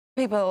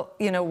people,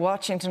 you know,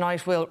 watching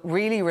tonight will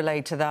really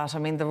relate to that. I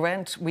mean, the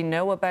rent, we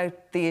know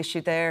about the issue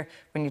there.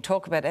 When you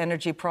talk about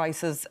energy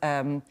prices,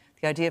 the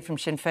idea from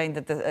Sinn Féin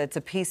that it's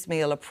a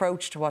piecemeal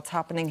approach to what's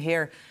happening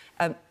here.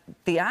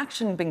 The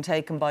action being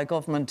taken by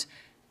government,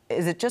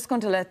 is it just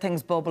going to let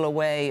things bubble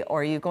away, or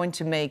are you going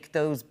to make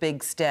those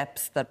big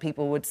steps that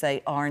people would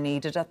say are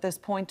needed at this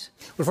point?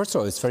 Well, first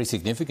of all, it's very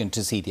significant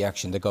to see the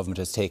action the government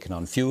has taken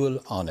on fuel,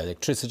 on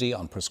electricity,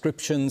 on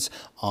prescriptions,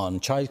 on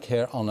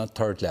childcare, on a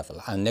third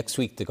level. And next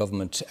week, the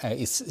government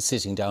is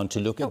sitting down to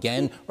look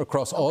again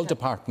across all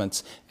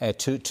departments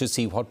to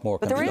see what more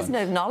can be done. But there is an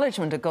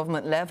acknowledgement at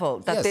government level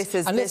that this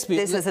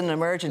is an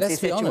emergency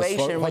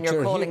situation when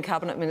you're calling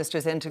cabinet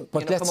ministers in to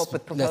come up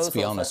with proposals. Let's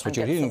be honest, what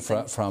you're hearing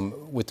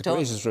from with the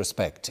greatest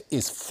respect,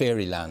 is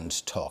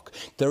fairyland talk.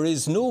 There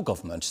is no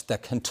government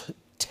that can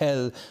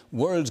tell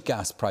world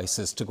gas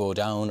prices to go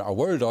down or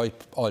world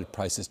oil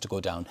prices to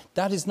go down.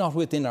 That is not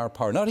within our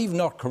power. Not even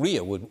North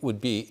Korea would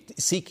be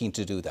seeking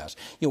to do that.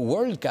 You know,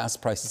 world gas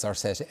prices are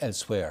set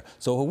elsewhere.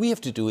 So what we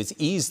have to do is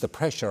ease the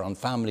pressure on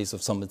families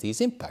of some of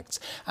these impacts.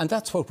 And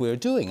that's what we're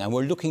doing. And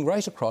we're looking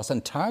right across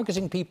and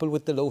targeting people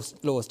with the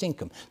lowest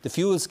income. The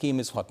fuel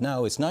scheme is what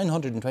now? It's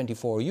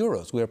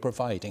 €924 we're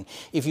providing.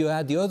 If you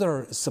add the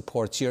other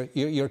supports,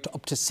 you're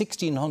up to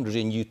 1,600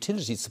 in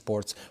utility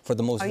supports for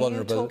the most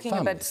vulnerable families. Are you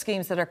talking about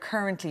schemes that are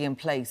currently in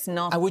place,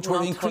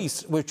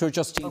 which were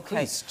just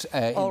increased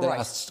in the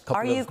last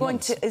couple of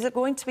months. Is it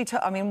going to be?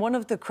 I mean, one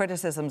of the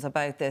criticisms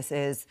about this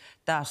is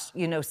that,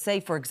 you know,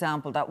 say for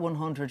example that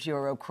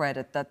 €100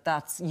 credit,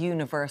 that's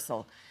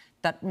universal.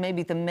 That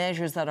maybe the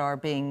measures that are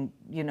being,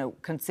 you know,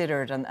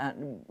 considered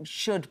and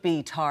should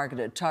be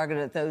targeted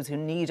at those who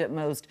need it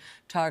most,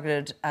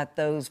 targeted at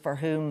those for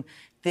whom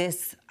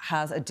this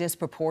has a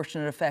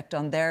disproportionate effect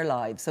on their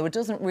lives. So it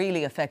doesn't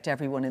really affect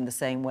everyone in the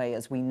same way,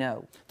 as we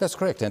know. That's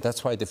correct, and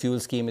that's why the fuel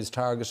scheme is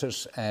targeted,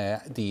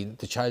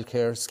 the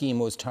childcare scheme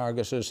was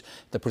targeted,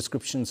 the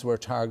prescriptions were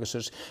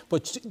targeted.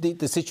 But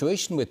the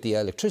situation with the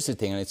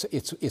electricity, and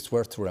it's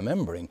worth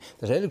remembering,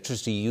 that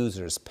electricity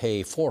users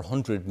pay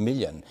 400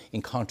 million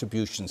in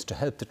contributions to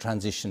help the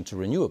transition to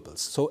renewables.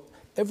 So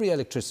every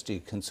electricity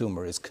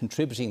consumer is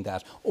contributing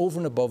that over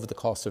and above the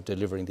cost of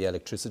delivering the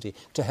electricity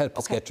to help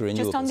us get to renewables.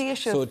 Just on the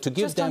issue so to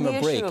give them a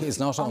break is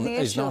not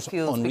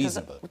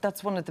unreasonable.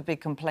 That's one of the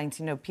big complaints.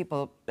 You know,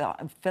 people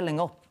filling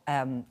up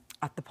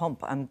at the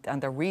pump and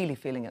they're really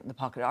feeling it in the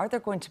pocket. Are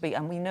there going to be,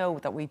 and we know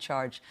that we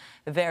charge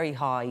a very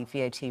high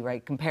VAT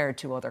rate compared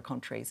to other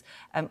countries,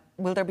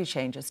 will there be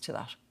changes to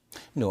that?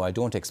 No, I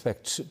don't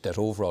expect that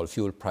overall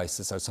fuel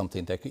prices are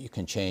something that you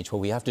can change. What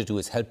we have to do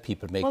is help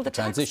people make the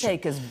transition. Well, the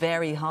tax take is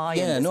very high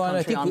in this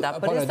country on that.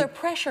 But is there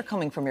pressure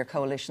coming from your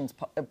coalition's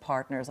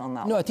partners on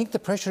that? No, I think the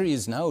pressure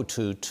is now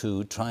to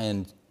try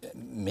and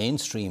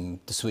mainstream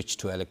the switch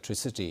to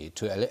electricity,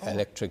 to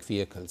electric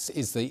vehicles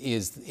is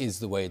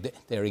the way.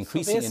 They're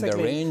increasing in their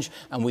range,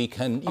 and we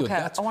can.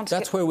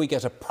 That's where we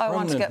get a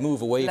permanent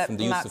move away from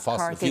the use of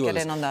fossil fuels.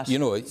 Get in on that. You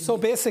know, so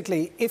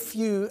basically, if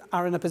you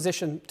are in a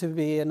position to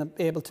be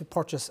able to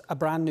purchase a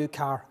brand new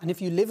car, and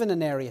if you live in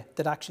an area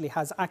that actually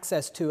has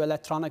access to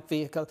electronic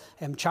vehicle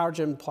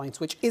charging points,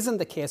 which isn't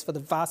the case for the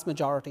vast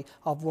majority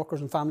of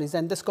workers and families,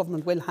 then this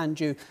government will hand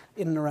you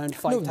in and around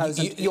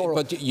 €5,000.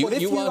 But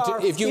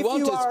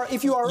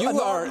if you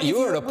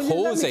are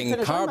opposing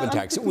carbon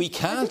tax. We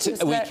can't.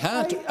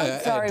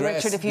 Sorry,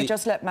 Richard. If you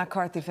just let Matt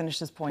Carthy finish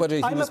his point. But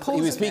he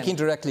was speaking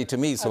directly to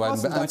me, so I'm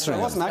answering.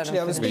 I wasn't actually.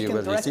 I was speaking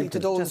directly to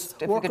those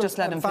workers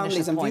and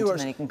families and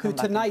viewers who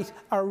tonight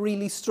are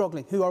really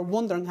struggling, who are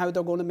wondering how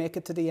they're going to make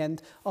it to the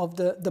end of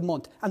the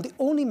month. And the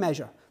only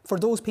measure for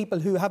those people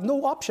who have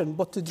no option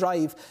but to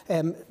drive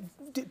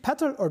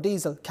petrol or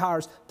diesel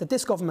cars that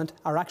this government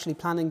are actually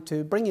planning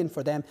to bring in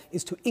for them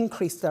is to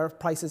increase their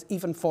prices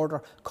even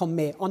further come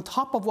May, on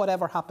top of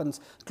whatever happens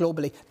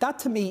globally. That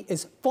to me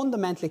is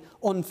fundamentally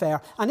unfair.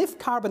 And if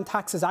carbon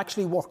taxes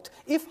actually worked,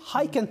 if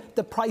hiking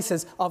the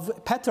prices of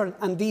petrol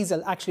and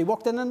diesel actually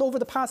worked, and then over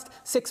the past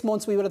 6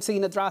 months we would have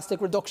seen a drastic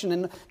reduction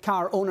in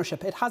car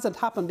ownership. It hasn't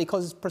happened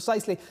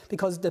precisely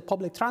because the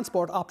public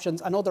transport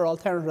options and other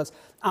alternatives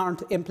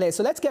aren't in place.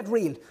 So let's get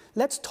real.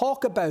 Let's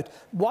talk about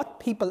what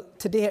people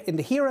today in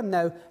the here and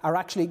now are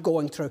actually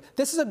going through.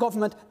 This is a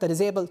government that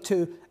is able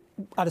to,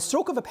 at a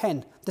stroke of a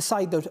pen,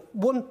 decide that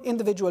one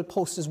individual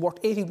post is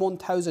worth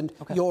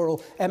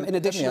 €81,000 in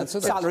additional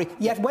salary.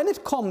 Yet when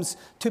it comes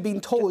to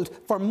being told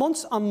for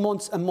months and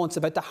months and months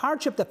about the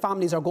hardship that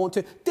families are going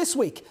to, this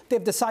week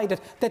they've decided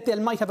that they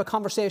might have a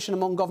conversation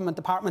among government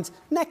departments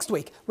next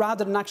week,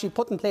 rather than actually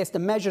put in place the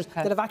measures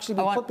that have actually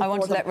been put before them. I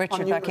want to let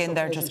Richard back in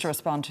there just to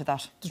respond to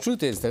that. The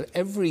truth is that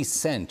every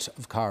cent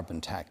of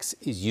carbon tax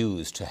is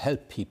used to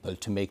help people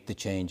to make the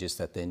changes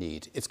that they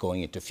need. It's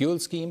going into fuel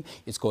scheme,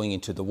 it's going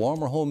into the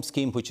warmer home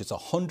scheme, which is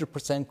a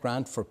 100%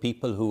 grant for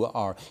people who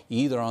are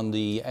either on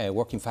the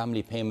working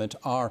family payment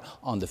or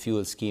on the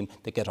fuel scheme.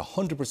 They get a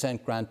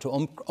 100% grant to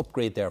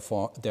upgrade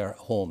their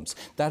homes.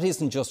 That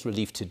isn't just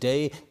relief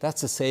today,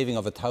 that's a saving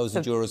of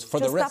 €1,000 for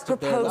the rest of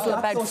their lives.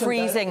 That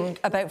proposal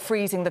about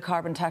freezing the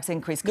carbon tax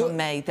increase come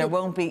May, there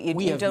won't be,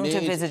 you don't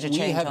envisage a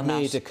change on that? We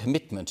have made a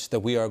commitment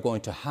that we are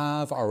going to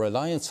have our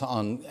reliance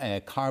on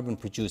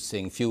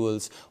carbon-producing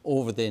fuels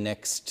over the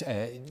next,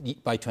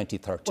 by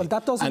 2030. Well,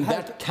 that doesn't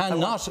help. That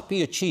cannot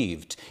be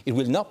achieved. It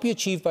will not be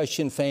achieved by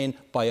Sinn Féin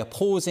by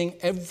opposing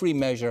every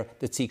measure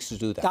that seeks to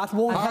do that. That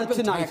won't help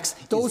tonight.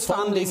 Those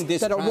families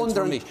that are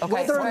wondering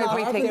whether or not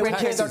they will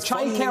pay their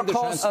childcare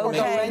costs or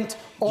their rent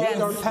or their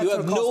petrol costs. You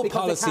have no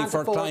policy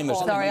for climate.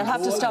 Sorry, I'll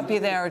have to stop you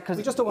there because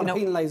we just don't want to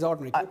penalise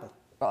ordinary people.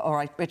 All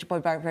right, Richard,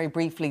 but very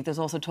briefly, there's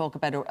also talk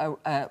about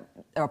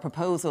a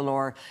proposal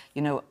or,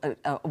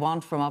 a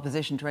want from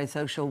opposition to raise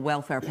social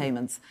welfare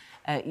payments.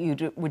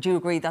 Would you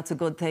agree that's a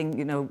good thing?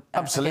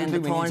 Absolutely.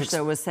 Again, the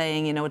Taoiseach was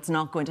saying, it's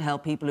not going to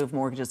help people who have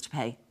mortgages to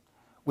pay.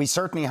 We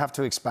certainly have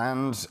to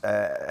expand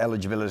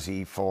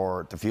eligibility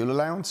for the fuel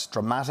allowance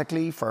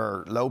dramatically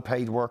for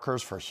low-paid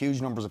workers, for huge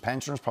numbers of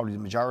pensioners, probably the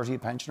majority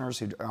of pensioners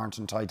who aren't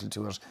entitled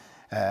to it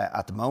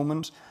at the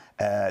moment.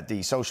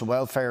 The social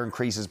welfare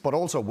increases, but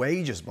also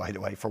wages, by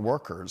the way, for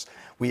workers.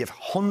 We have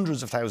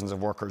hundreds of thousands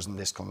of workers in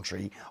this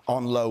country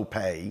on low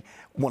pay,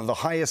 one of the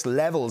highest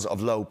levels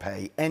of low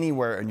pay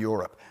anywhere in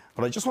Europe.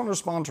 But I just want to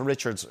respond to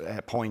Richard's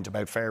point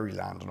about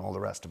fairyland and all the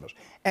rest of it.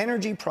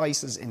 Energy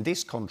prices in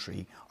this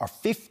country are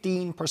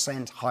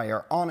 15%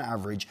 higher on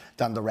average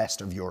than the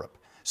rest of Europe.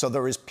 So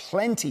there is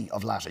plenty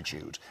of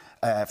latitude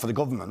for the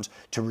government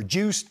to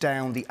reduce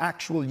down the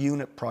actual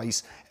unit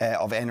price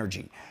of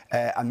energy.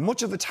 And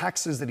much of the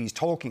taxes that he's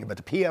talking about,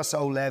 the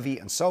PSO levy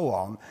and so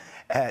on,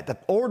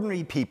 that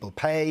ordinary people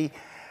pay,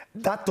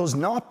 that does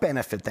not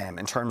benefit them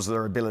in terms of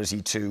their ability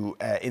to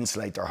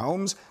insulate their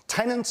homes.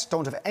 Tenants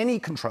don't have any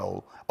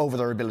control over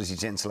their ability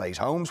to insulate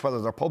homes,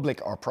 whether they're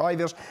public or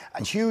private,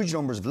 and huge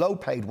numbers of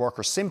low-paid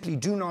workers simply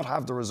do not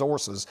have the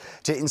resources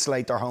to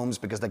insulate their homes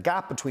because the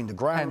gap between the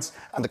grants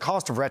and the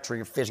cost of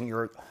retrofitting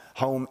your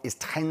home is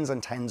tens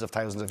and tens of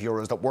thousands of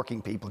euros that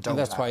working people don't have.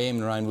 And that's why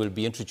Eamon Ryan will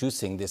be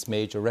introducing this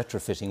major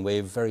retrofitting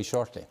wave very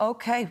shortly.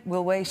 OK,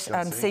 we'll wait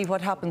and see what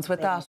happens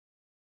with that.